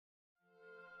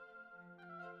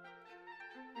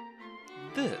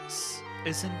This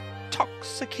is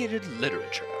Intoxicated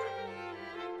Literature.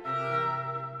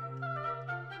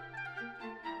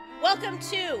 Welcome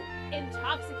to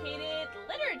Intoxicated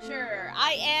Literature.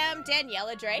 I am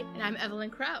Daniella Dre. And I'm Evelyne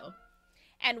Crow.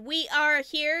 And we are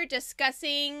here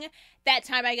discussing That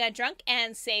Time I Got Drunk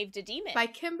and Saved a Demon. By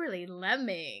Kimberly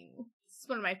Lemming. This is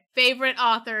one of my favorite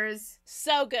authors.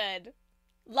 So good.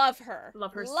 Love her.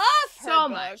 Love her so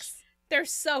much. Books. They're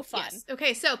so fun. Yes.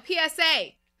 Okay, so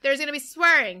PSA. There's going to be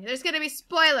swearing. There's going to be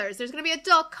spoilers. There's going to be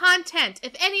adult content.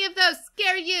 If any of those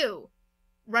scare you,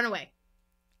 run away.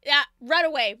 Yeah, run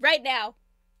away right now.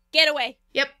 Get away.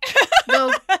 Yep.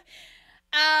 Go.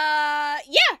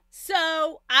 Yeah.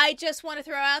 So I just want to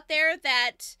throw out there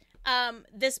that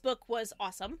this book was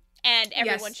awesome and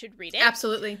everyone should read it.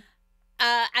 Absolutely.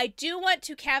 I do want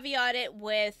to caveat it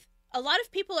with a lot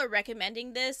of people are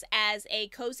recommending this as a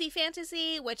cozy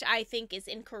fantasy, which I think is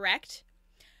incorrect.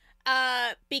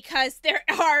 Because there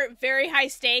are very high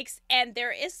stakes and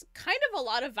there is kind of a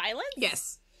lot of violence.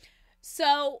 Yes.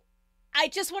 So I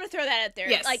just want to throw that out there.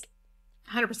 Yes. Like,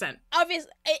 100%. Obviously,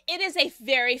 it is a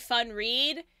very fun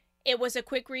read. It was a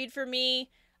quick read for me.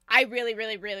 I really,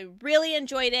 really, really, really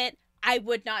enjoyed it. I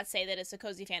would not say that it's a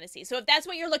cozy fantasy. So if that's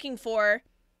what you're looking for,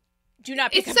 do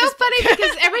not pick up this book. It's so funny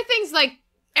because everything's like,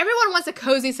 everyone wants a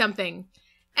cozy something.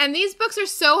 And these books are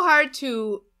so hard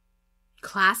to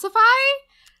classify.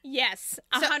 Yes,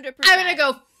 100%. So I'm going to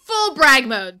go full brag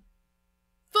mode.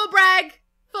 Full brag.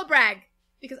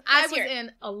 Because I was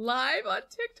in a live on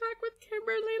TikTok with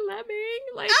Kimberly Lemming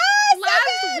last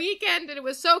weekend, and it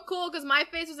was so cool because my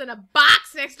face was in a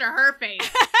box next to her face.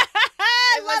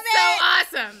 It was so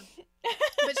awesome.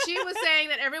 But she was saying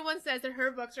that everyone says that her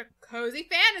books are cozy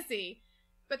fantasy,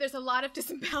 but there's a lot of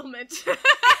disembowelment.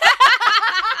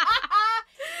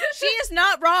 She is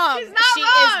not wrong. She's not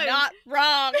wrong. Is not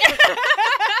wrong.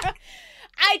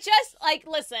 I just,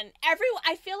 listen,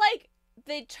 I feel like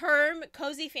the term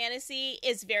cozy fantasy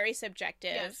is very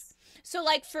subjective. Yes. So,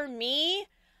 for me,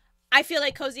 I feel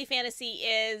like cozy fantasy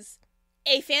is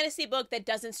a fantasy book that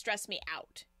doesn't stress me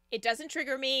out. It doesn't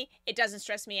trigger me. It doesn't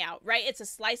stress me out, right? It's a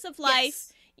slice of life.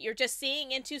 Yes. You're just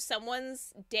seeing into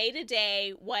someone's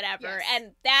day-to-day, whatever. Yes.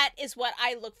 And that is what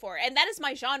I look for. And that is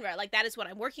my genre. That is what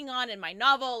I'm working on in my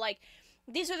novel.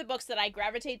 These are the books that I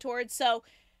gravitate towards. So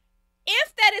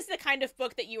if that is the kind of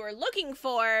book that you are looking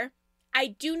for, I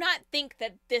do not think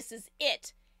that this is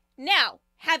it. Now,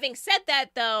 having said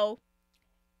that, though,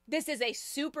 this is a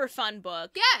super fun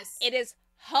book. Yes. It is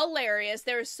hilarious.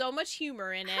 There is so much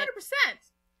humor in it. 100%.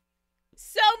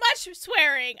 So much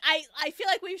swearing. I feel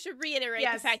like we should reiterate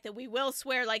the fact that we will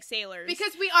swear like sailors.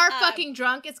 Because we are fucking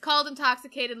drunk. It's called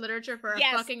Intoxicated Literature for a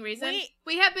fucking reason.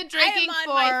 We have been drinking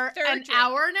for an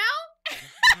hour now.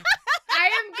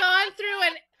 I am gone through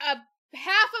a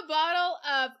half a bottle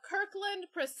of Kirkland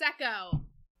Prosecco.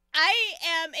 I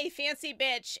am a fancy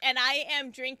bitch, and I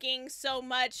am drinking so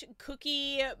much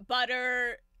cookie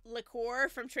butter liqueur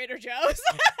from Trader Joe's.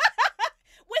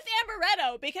 With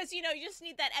amaretto, because, you just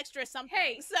need that extra something.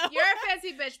 Hey, so you're a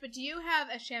fancy bitch, but do you have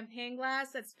a champagne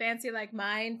glass that's fancy like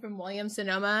mine from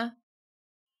Williams-Sonoma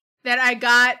that I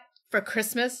got for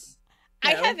Christmas?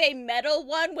 No. I have a metal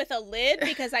one with a lid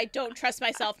because I don't trust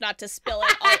myself not to spill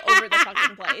it all over the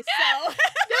fucking place. So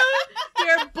no,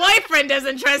 your boyfriend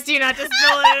doesn't trust you not to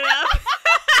spill it enough.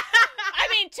 I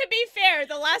mean, to be fair,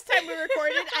 the last time we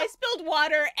recorded, I spilled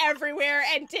water everywhere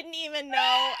and didn't even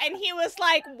know. And he was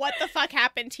like, what the fuck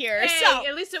happened here? Hey, so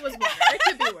at least it was water. It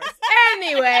could be worse.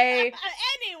 Anyway,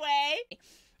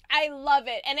 I love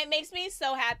it. And it makes me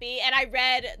so happy. And I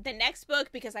read the next book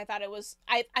because I thought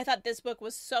I thought this book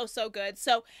was so, so good.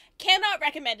 So cannot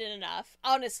recommend it enough.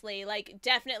 Honestly,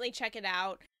 definitely check it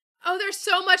out. Oh, they're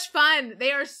so much fun.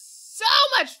 They are so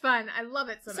much fun. I love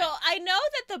it so much. So I know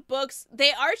that the books,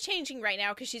 they are changing right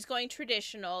now because she's going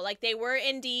traditional. They were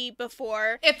indie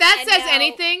before. If that says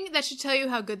anything, that should tell you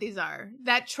how good these are.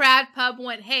 That trad pub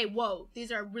went, hey, whoa,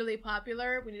 these are really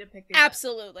popular. We need to pick these up.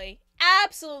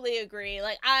 Absolutely agree.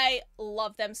 I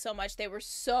love them so much. They were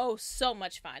so, so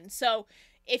much fun. So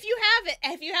if you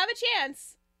have a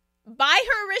chance, buy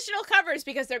her original covers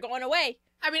because they're going away.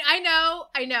 I mean, I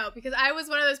know, because I was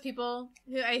one of those people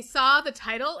who I saw the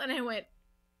title and I went,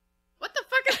 what the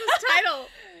fuck is this title?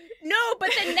 No,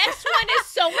 but the next one is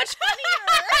so much funnier.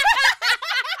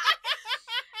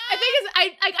 I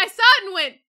think I saw it and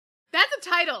went, that's a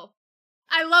title.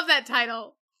 I love that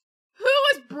title. Who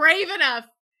was brave enough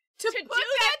to put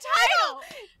that title?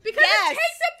 Because it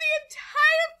takes up the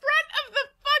entire front of the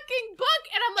fucking book,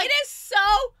 and I'm like, it is so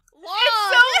long. It's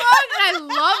so long, and I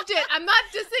loved it. I'm not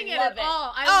dissing it at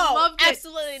all. I loved it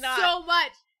absolutely not. So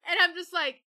much. And I'm just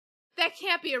like, that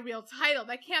can't be a real title.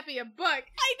 That can't be a book. I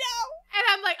know. And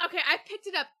I'm like, okay, I picked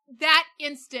it up that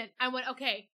instant. I went,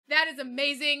 okay, that is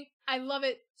amazing. I love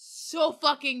it so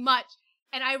fucking much.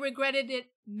 And I regretted it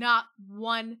not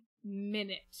 1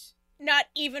 minute. Not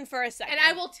even for a second. And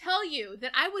I will tell you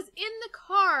that I was in the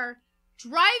car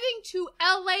driving to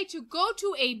LA to go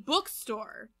to a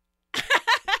bookstore to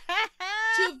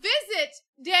visit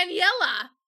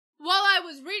Daniella while I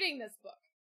was reading this book.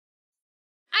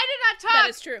 I did not talk That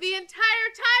is true. the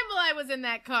entire time while I was in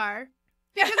that car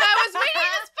because I was reading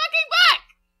this fucking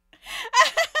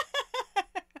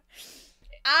book.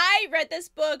 I read this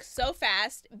book so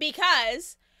fast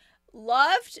because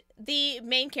loved the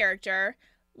main character,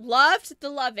 loved the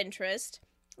love interest,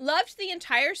 loved the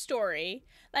entire story.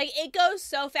 Like, it goes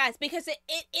so fast because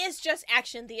it is just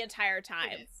action the entire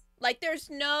time. Like, there's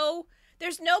no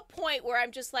point where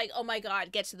I'm just like, oh my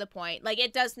god, get to the point. Like,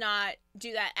 it does not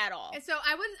do that at all. And so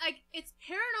I wouldn't, like, it's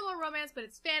paranormal romance, but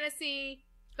it's fantasy,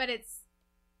 but it's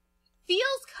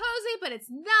feels cozy, but it's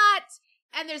not.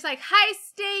 And there's, like, high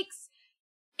stakes.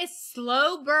 It's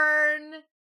slow burn.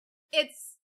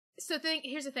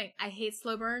 Here's the thing. I hate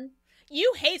slow burn.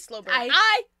 You hate slow burn.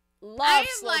 I love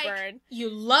slow burn. You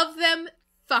love them.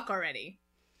 Fuck already.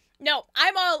 No,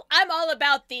 I'm all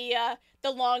about the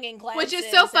longing glances. Which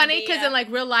is so funny because in like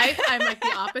real life, I'm like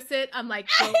the opposite. I'm like,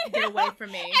 get away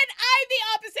from me. And I'm the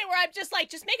opposite where I'm just like,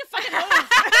 just make a fucking move.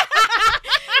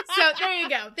 So there you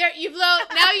go.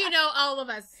 Now you know all of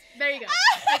us. There you go.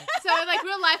 So in like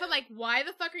real life, I'm like, why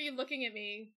the fuck are you looking at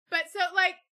me? But so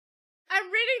like, I'm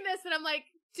reading this and I'm like,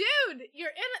 dude,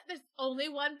 there's only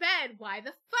one bed. Why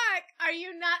the fuck are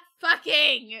you not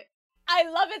fucking? I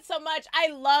love it so much. I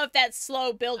love that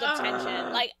slow build of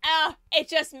tension. Like, it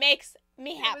just makes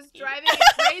me happy. It was driving me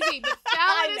crazy, but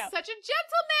Fallon is such a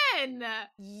gentleman.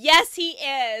 Yes, he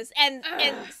is. And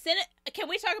can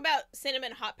we talk about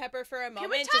Cinnamon Hot Pepper for a moment?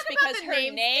 Can we talk just because about the her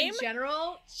names name in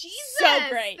general? Jesus, so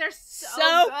great. They're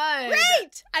so good.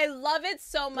 Great. I love it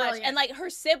so much. Brilliant. And like her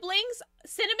siblings,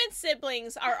 Cinnamon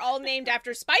siblings are all named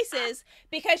after spices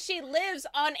because she lives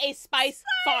on a spice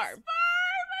farm.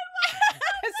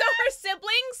 So her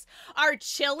siblings are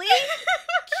Chili,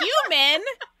 Cumin,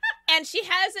 and she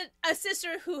has a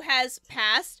sister who has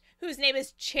passed, whose name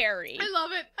is Cherry. I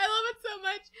love it. I love it so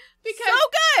much. Because so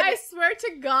good. I swear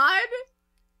to God,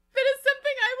 that is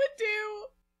something I would do.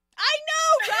 I know,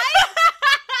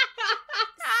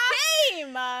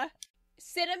 right? Same.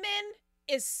 Cinnamon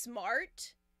is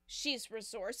smart. She's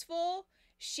resourceful.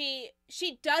 She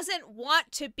doesn't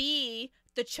want to be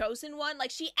the chosen one.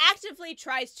 Like, she actively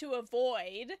tries to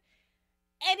avoid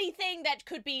anything that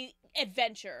could be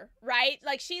adventure, right?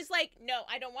 Like, she's like, no,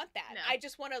 I don't want that. No. I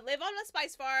just want to live on a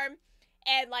spice farm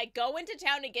and like go into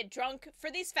town and get drunk for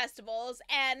these festivals,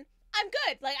 and I'm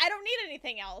good. Like, I don't need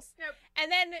anything else. Yep. And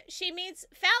then she meets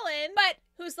Fallon, but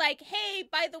who's like, hey,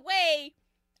 by the way,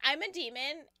 I'm a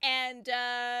demon, and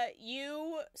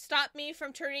you stopped me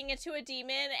from turning into a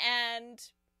demon, and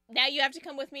now you have to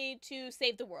come with me to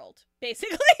save the world,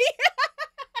 basically.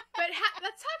 But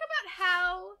let's talk about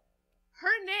how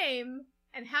her name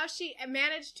and how she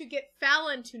managed to get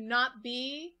Fallon to not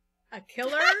be a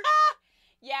killer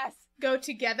Yes. go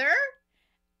together.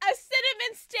 A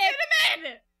cinnamon stick.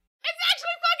 Cinnamon! It's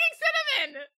actually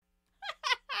fucking cinnamon!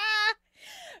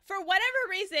 For whatever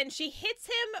reason, she hits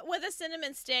him with a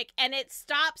cinnamon stick, and it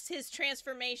stops his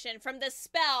transformation from the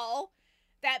spell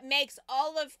that makes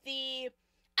all of the, I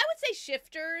would say,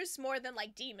 shifters more than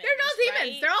like demons. They're all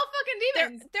demons. Right? They're all fucking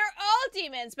demons. They're all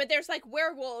demons, but there's like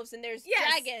werewolves and there's Yes.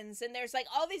 dragons and there's like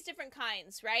all these different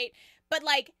kinds, right? But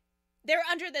like they're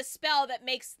under this spell that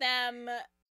makes them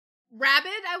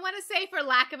Rabid, I want to say, for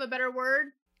lack of a better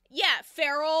word. yeah,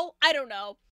 feral. I don't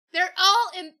know. They're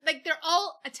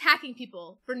all attacking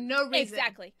people for no reason.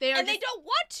 Exactly. They don't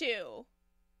want to.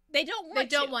 They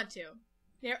don't want to.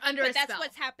 They're under but a spell. that's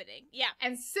what's happening. Yeah.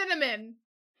 And cinnamon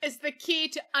is the key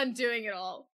to undoing it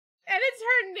all. And it's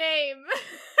her name.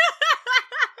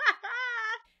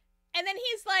 And then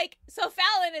he's like, so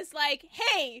Fallon is like,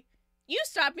 hey, you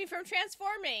stopped me from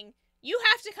transforming. You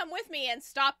have to come with me and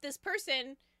stop this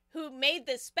person who made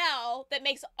this spell that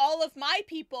makes all of my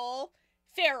people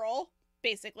feral,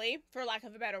 basically, for lack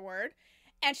of a better word.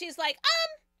 And she's like,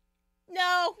 no,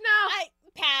 I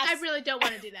pass. I really don't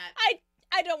want to do that.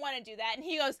 I don't want to do that. And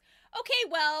he goes, okay,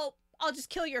 well, I'll just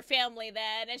kill your family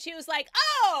then. And she was like,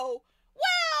 oh,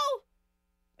 well,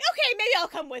 okay, maybe I'll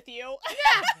come with you.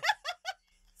 Yeah.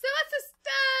 So let's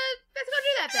go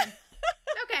do that then.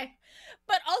 Okay.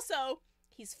 But also,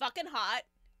 he's fucking hot.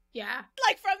 Yeah.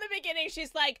 Like, from the beginning,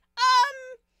 she's like,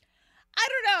 I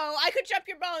don't know. I could jump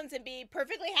your bones and be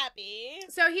perfectly happy.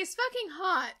 So he's fucking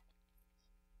hot.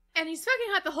 And he's fucking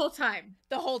hot the whole time.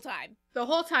 The whole time. The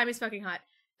whole time he's fucking hot.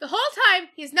 The whole time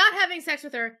he's not having sex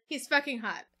with her, he's fucking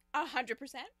hot. 100%.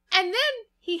 And then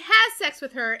he has sex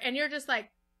with her, and you're just like,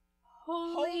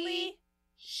 holy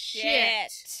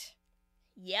shit.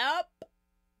 Yep.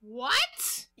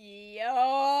 What?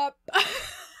 Yup.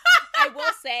 I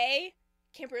will say,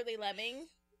 Kimberly Lemming,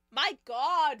 my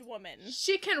god, woman.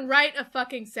 She can write a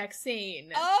fucking sex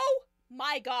scene. Oh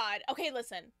my god. Okay,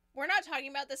 listen. We're not talking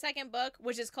about the second book,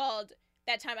 which is called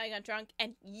That Time I Got Drunk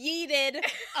and Yeeted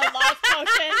a Love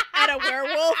Potion at a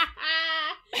Werewolf.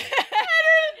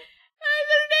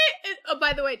 Oh,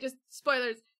 by the way, just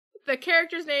spoilers. The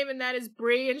character's name in that is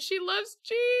Brie, and she loves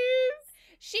cheese.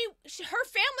 Her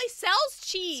family sells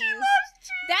cheese. She loves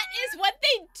cheese. That is what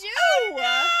they do. I know,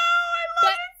 I love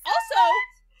but it so also,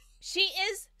 much. she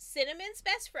is Cinnamon's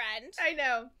best friend. I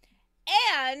know.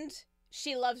 And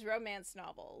she loves romance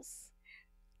novels.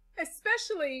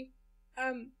 Especially,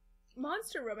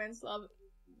 monster romance novels.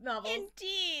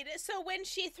 Indeed. So when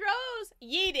she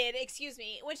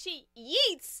when she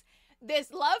yeets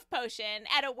this love potion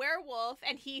at a werewolf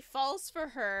and he falls for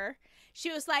her,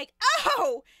 she was like,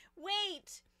 oh,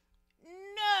 wait,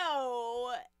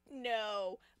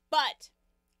 no. But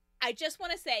I just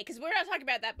want to say, because we're not talking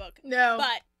about that book. No.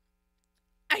 But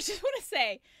I just want to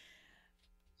say,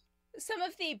 some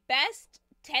of the best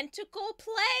tentacle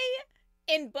play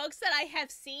in books that I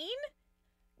have seen,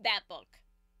 that book.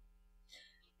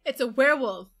 It's a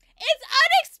werewolf. It's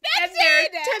unexpected!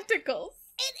 And they're tentacles.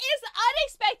 It is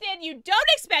unexpected. You don't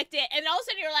expect it. And all of a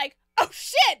sudden you're like, oh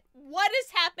shit, what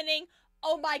is happening?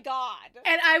 Oh my god.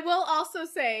 And I will also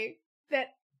say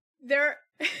that there...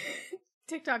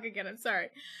 TikTok again, I'm sorry.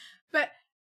 But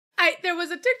there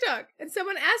was a TikTok and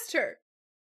someone asked her,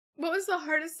 what was the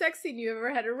hardest sex scene you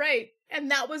ever had to write?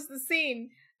 And that was the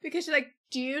scene. Because she's like,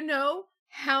 do you know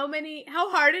how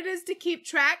hard it is to keep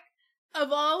track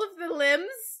of all of the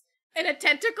limbs in a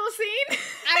tentacle scene?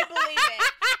 I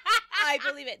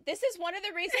believe it. This is one of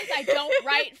the reasons I don't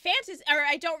write fantasy, or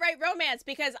I don't write romance,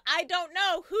 because I don't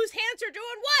know whose hands are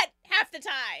doing what half the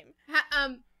time.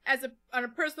 On a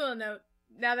personal note,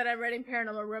 now that I'm writing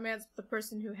paranormal romance with the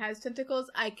person who has tentacles,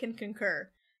 I can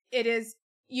concur. It is,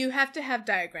 you have to have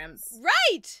diagrams.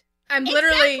 Right! I'm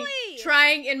literally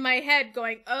trying in my head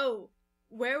going, oh,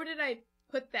 where did I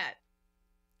put that?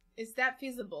 Is that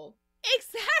feasible?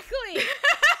 Exactly!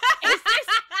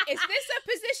 Is this a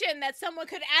position that someone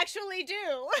could actually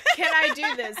do? Can I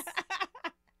do this?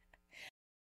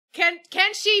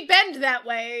 Can she bend that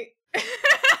way?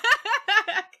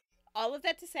 All of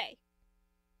that to say,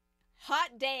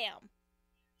 hot damn.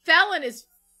 Fallon is...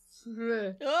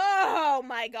 Oh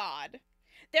my god.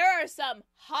 There are some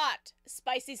hot,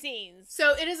 spicy scenes.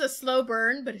 So it is a slow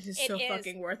burn, but it is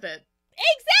fucking worth it.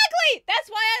 Exactly! That's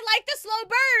why I like the slow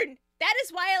burn! That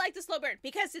is why I like the slow burn.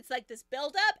 Because it's like this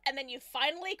build up, and then you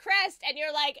finally crest, and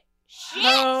you're like, shit!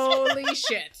 Holy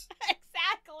shit.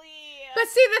 Exactly. But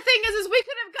see, the thing is we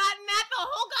could have gotten that the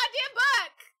whole goddamn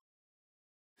book!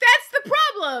 That's the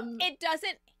problem! It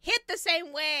doesn't hit the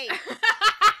same way.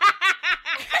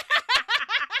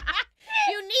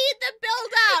 You need the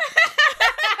build up.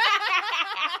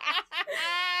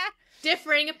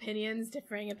 Differing opinions.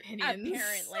 Apparently.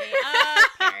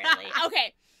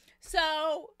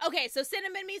 Okay, so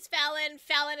Cinnamon meets Fallon.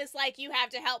 Fallon is like, you have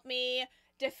to help me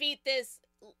defeat this,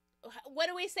 what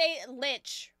do we say?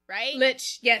 Lich, right?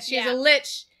 Lich, yes, she is a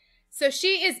lich. So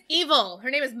she is evil.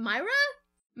 Her name is Myra?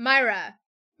 Myrna?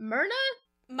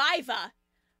 Myva.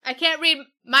 I can't read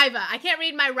Myva. I can't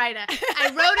read my writer. I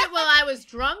wrote it while I was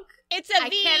drunk. It's a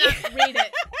V. I cannot read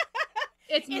it.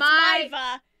 It's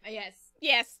Myva. Yes.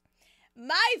 Yes.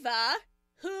 Myva,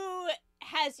 who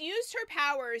has used her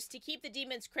powers to keep the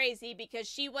demons crazy because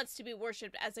she wants to be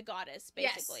worshipped as a goddess,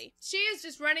 basically. Yes. She is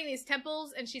just running these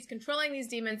temples, and she's controlling these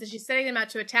demons, and she's setting them out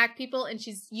to attack people, and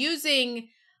she's using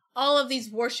all of these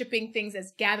worshipping things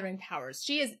as gathering powers.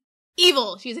 She is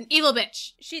evil. She's an evil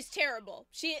bitch. She's terrible.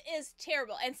 She is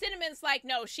terrible. And Cinnamon's like,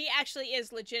 no, she actually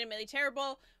is legitimately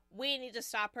terrible. We need to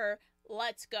stop her.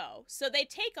 Let's go. So they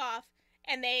take off,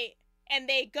 and they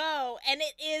go, and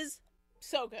it is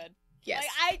so good. Yes.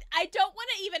 Like, I don't want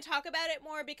to even talk about it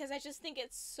more because I just think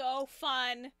it's so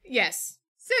fun. Yes.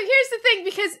 So here's the thing,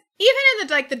 because even in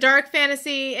the dark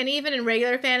fantasy and even in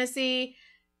regular fantasy,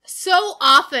 so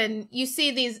often you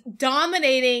see these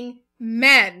dominating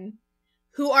men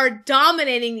who are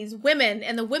dominating these women,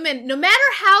 and the women, no matter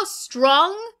how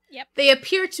strong they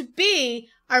appear to be,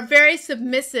 are very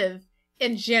submissive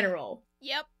in general.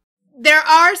 Yep. There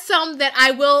are some that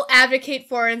I will advocate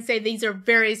for and say these are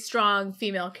very strong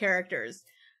female characters.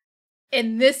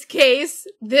 In this case,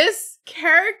 this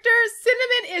character,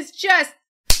 Cinnamon, is just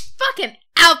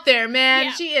there, man.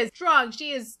 Yeah. She is strong.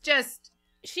 She is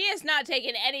not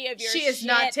taking any of your shit. She is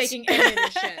not taking any of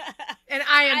the shit. And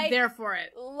I am there for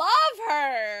it. Love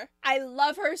her. I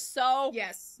love her so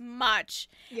much.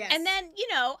 Yes. And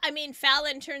then,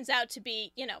 Fallon turns out to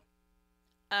be,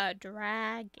 a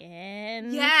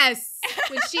dragon. Yes.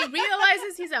 When she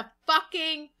realizes he's a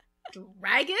fucking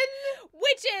dragon.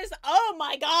 Which is, oh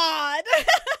my god.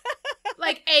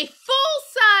 Like a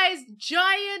full-size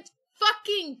giant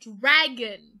fucking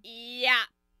dragon. Yeah.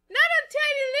 Not a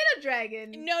tiny little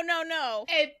dragon. No.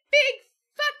 A big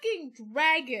fucking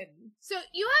dragon. So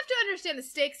you have to understand the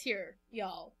stakes here,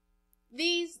 y'all.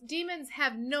 These demons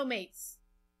have no mates.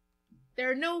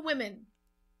 There are no women.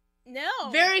 No.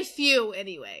 Very few,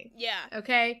 anyway. Yeah.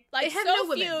 Okay? Like, they have so no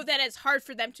women. few that it's hard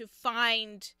for them to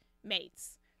find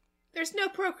mates. There's no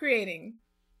procreating.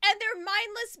 And they're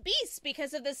mindless beasts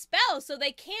because of the spell, so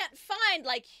they can't find,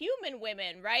 like, human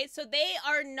women, right? So they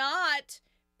are not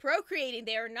procreating.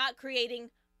 They are not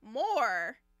creating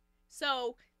more.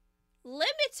 So,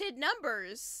 limited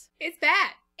numbers. It's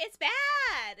bad. It's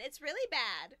bad. It's really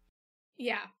bad.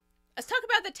 Yeah. Let's talk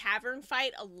about the tavern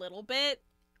fight a little bit,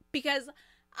 because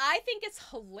I think it's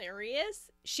hilarious.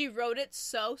 She wrote it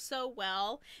so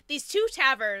well. These two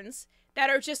taverns that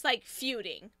are just, like,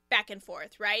 feuding back and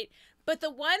forth, right? But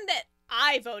the one that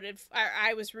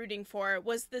I was rooting for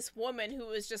was this woman who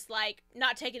was just, like,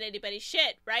 not taking anybody's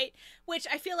shit, right? Which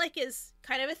I feel like is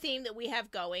kind of a theme that we have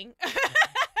going.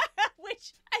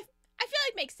 Which I feel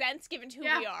like makes sense given who we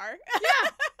are. Yeah.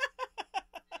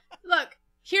 Look,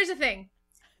 here's the thing.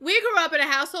 We grew up in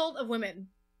a household of women.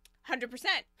 100%.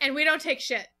 And we don't take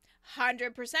shit.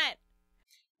 100%.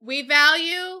 We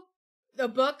value the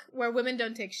book where women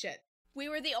don't take shit. We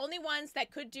were the only ones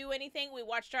that could do anything. We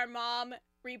watched our mom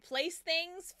replace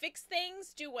things, fix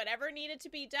things, do whatever needed to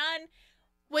be done.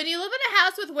 When you live in a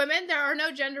house with women, there are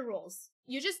no gender rules.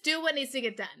 You just do what needs to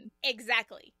get done.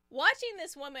 Exactly. Watching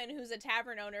this woman who's a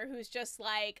tavern owner who's just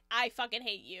like, I fucking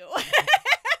hate you.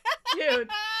 Dude,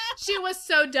 she was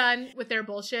so done with their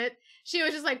bullshit. She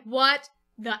was just like, what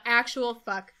the actual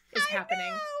fuck is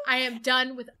happening? I am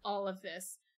done with all of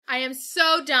this. I am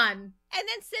so done. And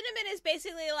then Cinnamon is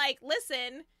basically like,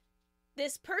 listen,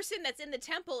 this person that's in the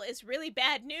temple is really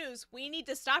bad news. We need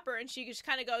to stop her. And she just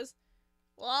kind of goes,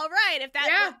 well, all right,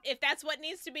 if that's what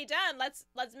needs to be done, let's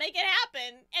make it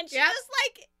happen. And she just,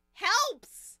 like,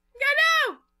 helps. I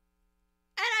know.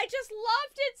 And I just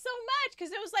loved it so much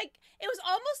because it was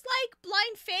almost like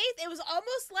blind faith. It was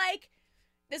almost like,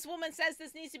 this woman says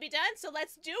this needs to be done, so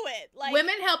let's do it. Like,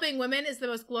 women helping women is the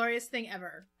most glorious thing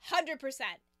ever. 100%.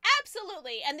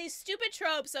 Absolutely. And these stupid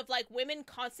tropes of, like, women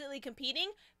constantly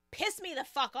competing piss me the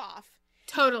fuck off.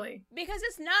 Totally. Because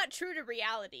it's not true to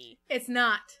reality. It's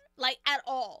not. Like, at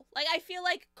all. Like, I feel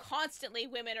like constantly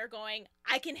women are going,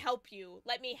 I can help you.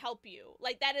 Let me help you.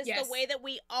 Like, that is the way that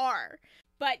we are.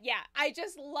 But, yeah, I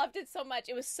just loved it so much.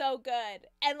 It was so good.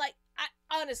 And, like,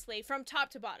 honestly, from top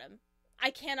to bottom,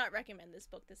 I cannot recommend this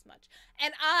book this much.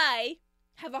 And I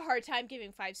have a hard time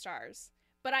giving 5 stars.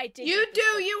 But I did. You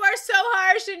do. You are so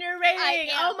harsh in your rating.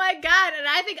 Oh my god. And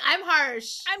I think I'm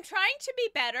harsh. I'm trying to be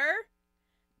better.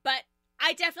 But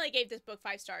I definitely gave this book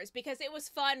 5 stars because it was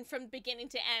fun from beginning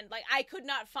to end. Like, I could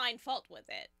not find fault with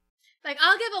it. Like,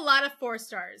 I'll give a lot of 4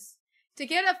 stars. To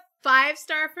get a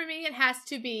 5-star for me, it has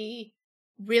to be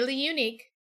really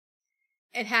unique.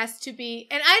 It has to be,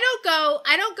 and I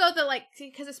don't go the, like,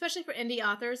 because especially for indie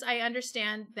authors, I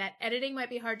understand that editing might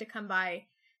be hard to come by,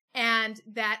 and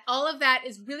that all of that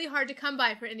is really hard to come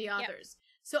by for indie authors.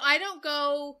 So I don't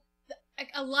go, like,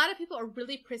 a lot of people are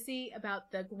really prissy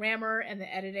about the grammar and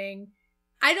the editing.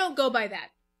 I don't go by that.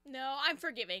 No, I'm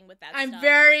forgiving with that I'm stuff.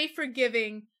 very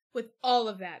forgiving with all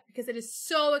of that, because it is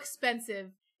so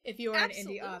expensive if you are an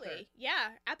indie author. Yeah,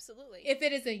 absolutely. If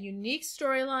it is a unique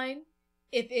storyline,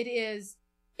 if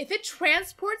it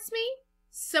transports me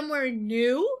somewhere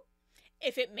new.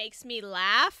 If it makes me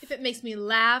laugh.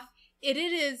 It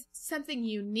is something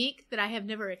unique that I have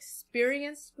never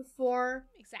experienced before.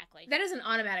 Exactly. That is an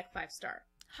automatic 5-star.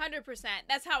 100%.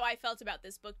 That's how I felt about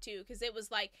this book, too. Because it was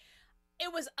like,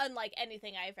 it was unlike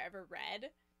anything I've ever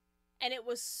read. And it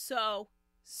was so,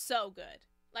 so good.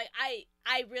 Like,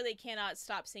 I really cannot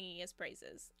stop singing his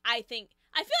praises. I feel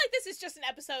like this is just an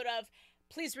episode of,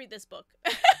 please read this book.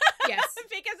 Yes.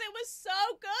 Because it was so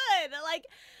good. Like,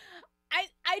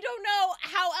 I don't know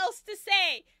how else to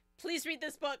say. Please read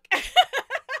this book.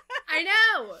 I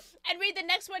know. And read the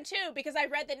next one, too, because I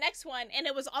read the next one, and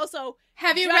it was also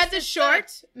Have you read the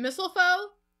short,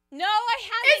 Mistletoe? No, I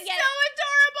haven't yet. It's so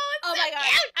adorable. It's oh so my god.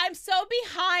 cute. I'm so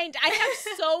behind. I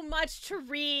have so much to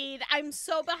read. I'm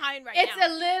so behind right now. It's a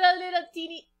little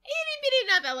teeny, itty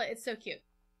bitty novella. It's so cute.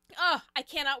 Oh, I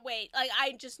cannot wait. Like,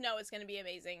 I just know it's going to be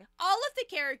amazing. All of the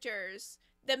characters,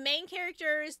 the main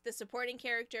characters, the supporting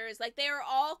characters, like, they are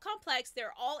all complex.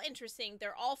 They're all interesting.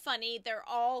 They're all funny. They're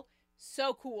all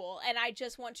so cool. And I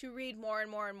just want to read more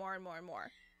and more and more and more and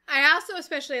more. I also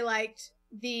especially liked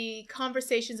the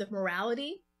conversations of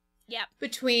morality. Yep.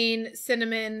 Between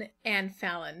Cinnamon and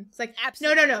Fallon. It's like,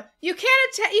 absolutely. No. You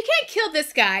can't kill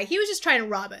this guy. He was just trying to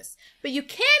rob us. But you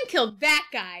can kill that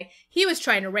guy. He was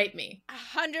trying to rape me.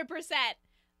 100%.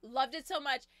 Loved it so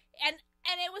much. And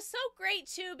it was so great,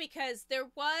 too, because there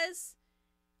was...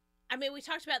 I mean, we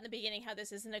talked about in the beginning how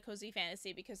this isn't a cozy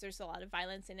fantasy because there's a lot of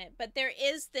violence in it. But there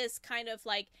is this kind of,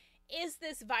 like, is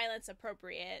this violence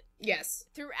appropriate? Yes.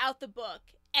 Throughout the book.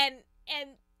 And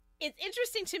it's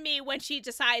interesting to me when she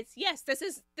decides, yes, this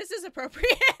is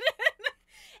appropriate.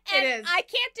 And it is. I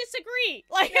can't disagree.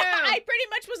 Like, no. I pretty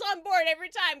much was on board every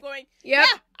time going, yep.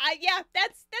 yeah,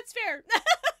 that's fair.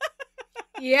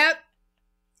 Yep.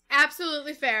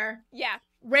 Absolutely fair. Yeah.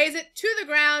 Raise it to the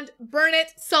ground, burn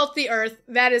it, salt the earth.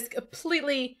 That is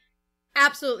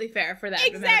absolutely fair for that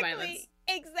amount of violence.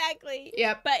 Exactly.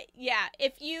 Yep. But yeah,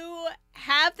 if you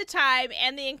have the time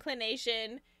and the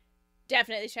inclination,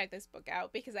 definitely check this book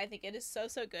out because I think it is so,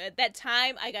 so good. That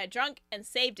Time I Got Drunk and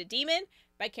Saved a Demon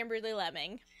by Kimberly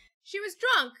Lemming. She was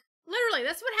drunk. Literally,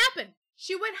 that's what happened.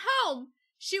 She went home.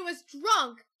 She was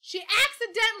drunk. She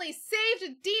accidentally saved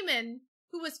a demon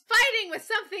who was fighting with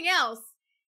something else,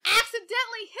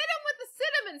 accidentally hit him with the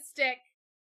cinnamon stick,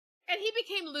 and he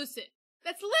became lucid.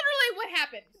 That's literally what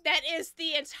happened. That is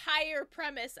the entire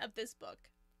premise of this book.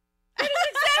 That is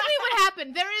exactly what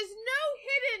happened. There is no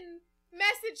hidden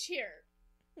message here.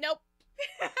 Nope.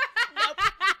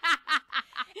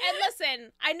 And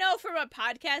listen, I know from a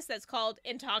podcast that's called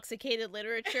Intoxicated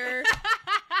Literature,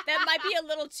 that might be a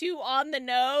little too on the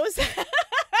nose.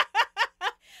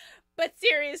 But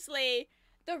seriously,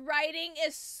 the writing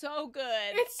is so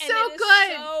good. It's and so it is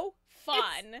good. So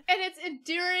fun. And it's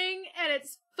endearing, and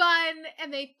it's fun,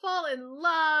 and they fall in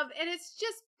love, and it's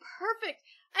just perfect.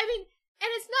 I mean, and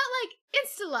it's not like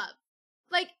insta-love.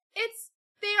 Like,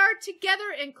 they are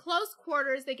together in close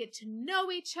quarters. They get to know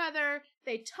each other.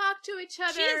 They talk to each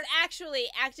other. She is actually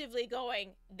actively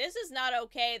going, this is not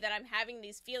okay that I'm having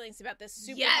these feelings about this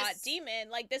super hot demon.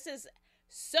 Like, this is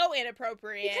so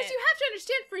inappropriate. Because you have to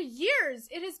understand, for years,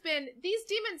 these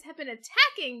demons have been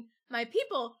attacking my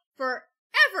people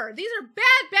forever. These are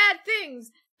bad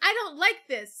things. I don't like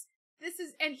this.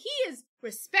 And he is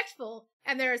respectful,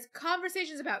 and there's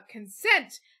conversations about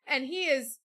consent, and he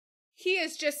is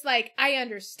just like, I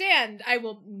understand. I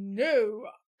will, no.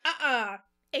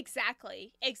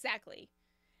 Exactly.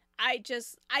 I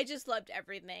just loved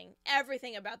everything.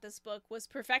 Everything about this book was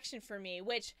perfection for me,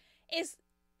 which is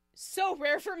so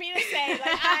rare for me to say. Like,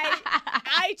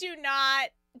 I do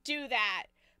not do that.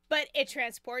 But it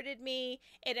transported me.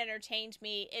 It entertained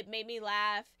me. It made me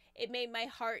laugh. It made my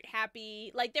heart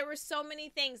happy. Like, there were so many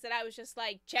things that I was just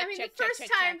like, check. The first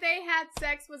time they had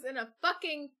sex was in a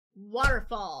fucking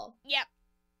waterfall. Yep.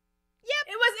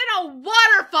 It was in a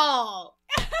waterfall.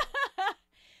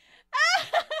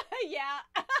 Yeah.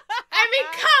 I mean,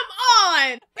 come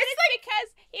on. But it's like,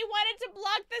 because he wanted to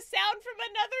block the sound from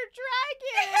another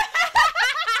dragon.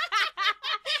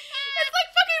 It's like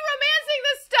fucking romancing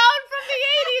the stone from the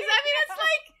 80s. I mean, it's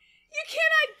like, you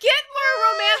cannot get more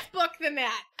romance book than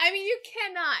that. I mean, you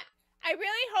cannot. I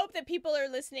really hope that people are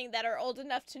listening that are old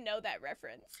enough to know that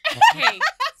reference. Hey,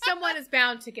 someone is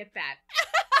bound to get that.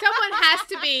 Someone has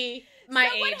to be my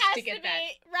age to get that.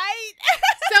 Right?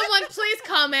 Someone please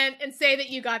comment and say that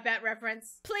you got that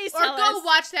reference. Please or tell us. Or go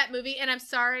watch that movie. And I'm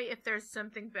sorry if there's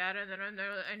something bad in it.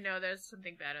 I know there's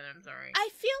something bad in it. I'm sorry. I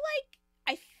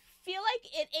feel like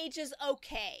it ages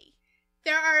okay.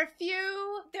 There are a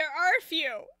few. There are a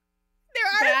few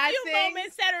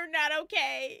moments that are not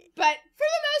okay. But for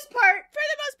the most part,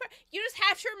 you just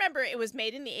have to remember it was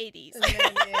made in the 80s.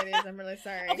 I'm really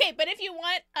sorry. Okay, but if you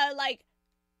want a like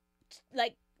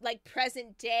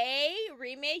present day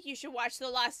remake, you should watch The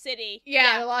Lost City.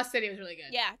 Yeah, The Lost City was really good.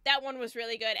 Yeah, that one was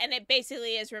really good, and it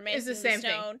basically is Romancing the Stone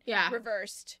thing. Yeah.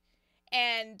 reversed.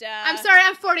 And I'm sorry,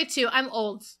 I'm 42. I'm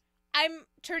old. I'm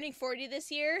turning 40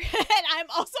 this year, and I'm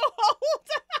also old.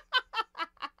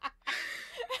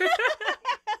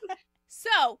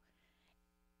 So,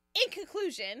 in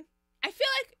conclusion, I feel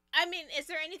like, is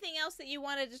there anything else that you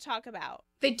wanted to talk about?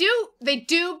 They do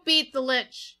beat the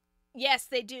Lich. Yes,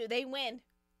 they do. They win.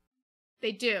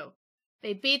 They do.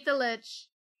 They beat the Lich,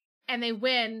 and they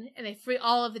win, and they free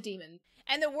all of the demons.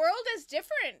 And the world is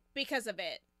different because of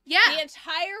it. Yeah. The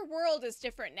entire world is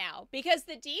different now, because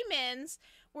the demons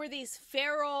were these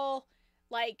feral,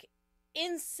 like,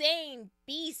 insane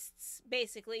beasts,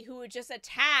 basically, who would just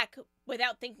attack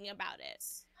without thinking about it.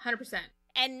 100%.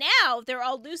 And now they're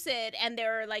all lucid, and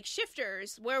there are, like,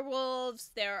 shifters,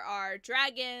 werewolves, there are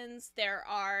dragons,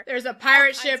 There's a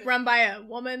pirate ship run by a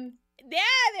woman. Yeah,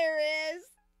 there is.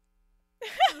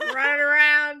 Running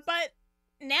around. But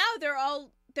now they're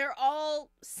all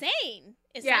sane,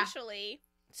 essentially. Yeah.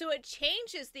 So it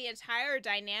changes the entire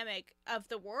dynamic of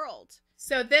the world.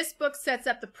 So this book sets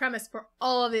up the premise for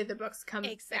all of the other books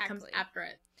that comes after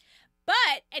it.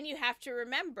 But, and you have to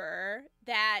remember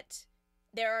that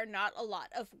there are not a lot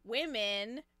of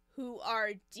women who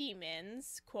are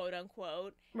demons, quote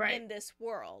unquote, in this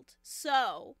world.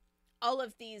 So all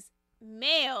of these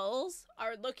males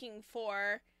are looking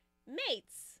for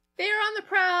mates. They're on the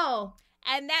prowl.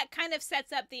 And that kind of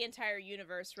sets up the entire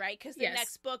universe, right? Because the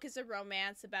next book is a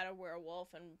romance about a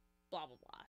werewolf and blah, blah,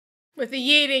 blah. With the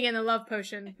yeeting and the love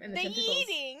potion and the tentacles.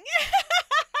 The yeeting!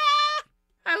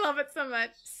 I love it so much.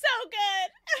 So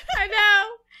good! I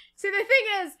know! See, the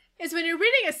thing is when you're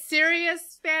reading a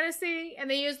serious fantasy and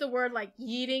they use the word like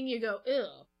yeeting, you go, ew.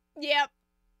 Yep.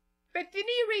 But then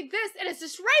you read this and it's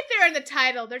just right there in the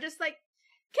title. They're just like,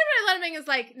 Kimberly Lemming is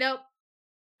like, nope,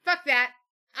 fuck that.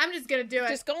 I'm just gonna do it.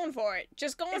 Just going for it.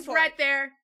 It's right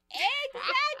there.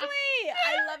 Exactly!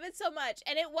 I love it so much.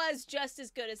 And it was just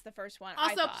as good as the first one.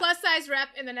 Also, plus size rep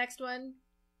in the next one.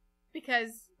 Because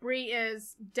Bree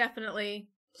is definitely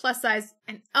plus size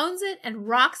and owns it and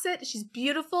rocks it. She's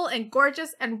beautiful and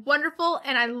gorgeous and wonderful.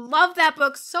 And I love that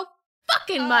book so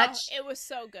fucking much. It was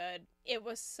so good. It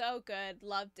was so good.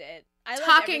 Loved it.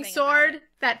 Talking sword.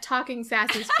 That talking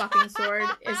sassy fucking sword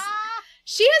is...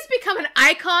 She has become an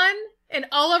icon. And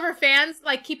all of her fans,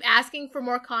 like, keep asking for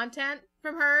more content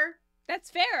from her. That's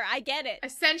fair. I get it.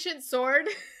 A sentient sword.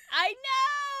 I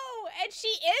know! And she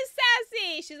is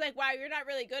sassy. She's like, wow, you're not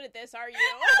really good at this, are you?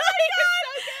 Oh my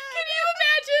God! So can you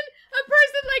imagine a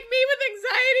person like me with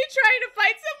anxiety trying to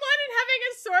fight someone and having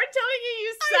a sword telling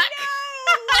you suck? I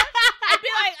know! I'd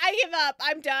be like, I give up.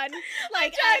 I'm done.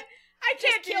 Like, I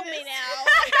can't kill do me this. now.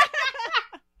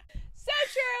 So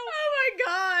true. Oh my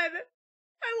God.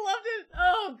 I loved it.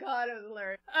 Oh God, it was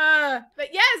hilarious. But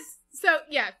yes, so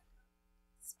yeah,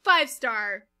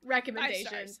 5-star recommendation.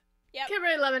 5 stars. Yep.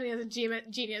 Kimberly Lemming is a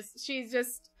genius. She's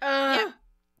just,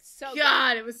 so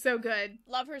God, good. It was so good.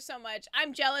 Love her so much.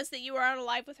 I'm jealous that you were on a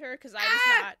live with her because I was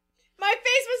not. My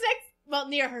face was like,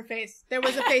 near her face. There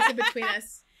was a face in between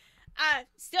us.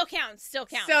 Still counts. Still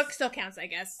counts. Still counts, I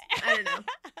guess. I don't know.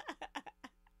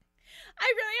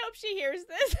 I really hope she hears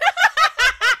this.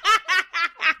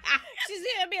 She's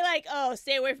gonna be like, oh,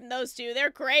 stay away from those two.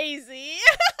 They're crazy.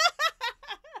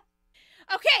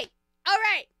 Okay. All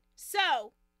right.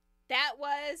 So that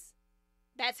was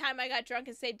That Time I Got Drunk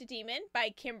and Saved a Demon by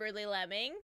Kimberly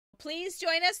Lemming. Please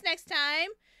join us next time.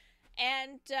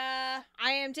 And I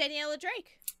am Daniella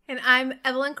Drake. And I'm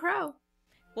Evelyn Crow.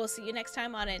 We'll see you next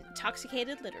time on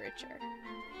Intoxicated Literature.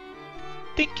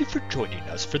 Thank you for joining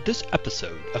us for this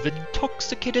episode of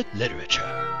Intoxicated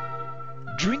Literature.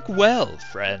 Drink well,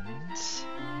 friends.